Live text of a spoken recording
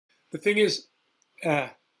The thing is,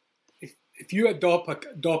 if you adopt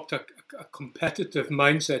a competitive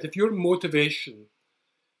mindset, if your motivation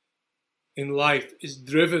in life is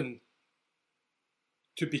driven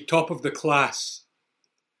to be top of the class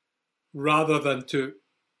rather than to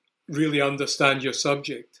really understand your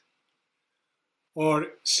subject, or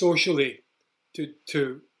socially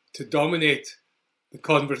to dominate the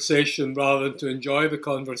conversation rather than to enjoy the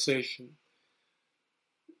conversation,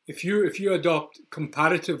 if you adopt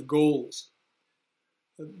comparative goals,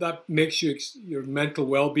 that makes your mental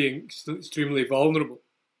well-being extremely vulnerable.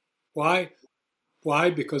 Why? Why?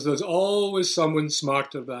 Because there's always someone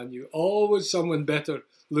smarter than you, always someone better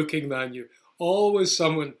looking than you, always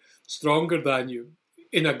someone stronger than you,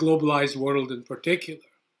 in a globalized world in particular.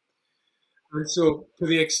 And so, to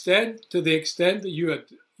the extent that you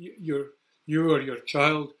or your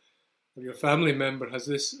child or your family member has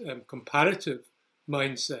this comparative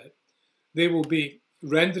mindset, they will be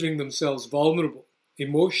rendering themselves vulnerable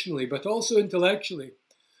emotionally, but also intellectually,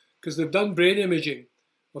 because they've done brain imaging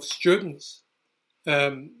of students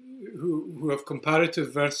who have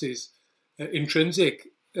comparative versus intrinsic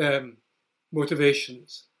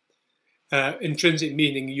motivations. Intrinsic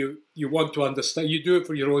meaning you want to understand. You do it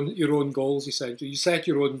for your own goals, essentially. You set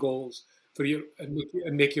your own goals for your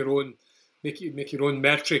and make your own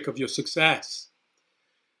metric of your success,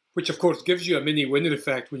 which of course gives you a mini winner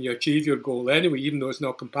effect when you achieve your goal anyway, even though it's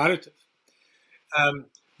not comparative.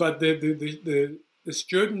 But the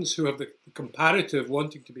students who have the comparative,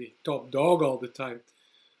 wanting to be top dog all the time,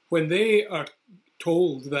 when they are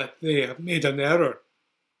told that they have made an error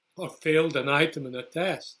or failed an item in a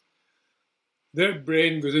test, their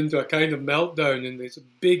brain goes into a kind of meltdown, and there's a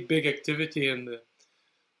big activity in the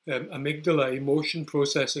amygdala, emotion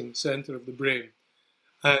processing center of the brain.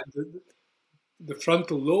 And the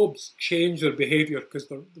frontal lobes change their behavior because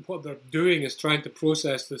what they're doing is trying to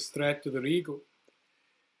process this threat to their ego.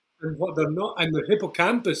 And what they're not, and the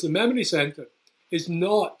hippocampus, the memory center, is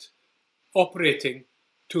not operating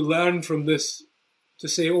to learn from this, to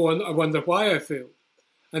say, oh, I wonder why I failed.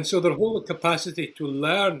 And so their whole capacity to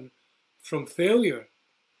learn from failure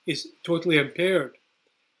is totally impaired.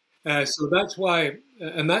 So that's why,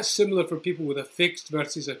 and that's similar for people with a fixed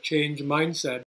versus a change mindset.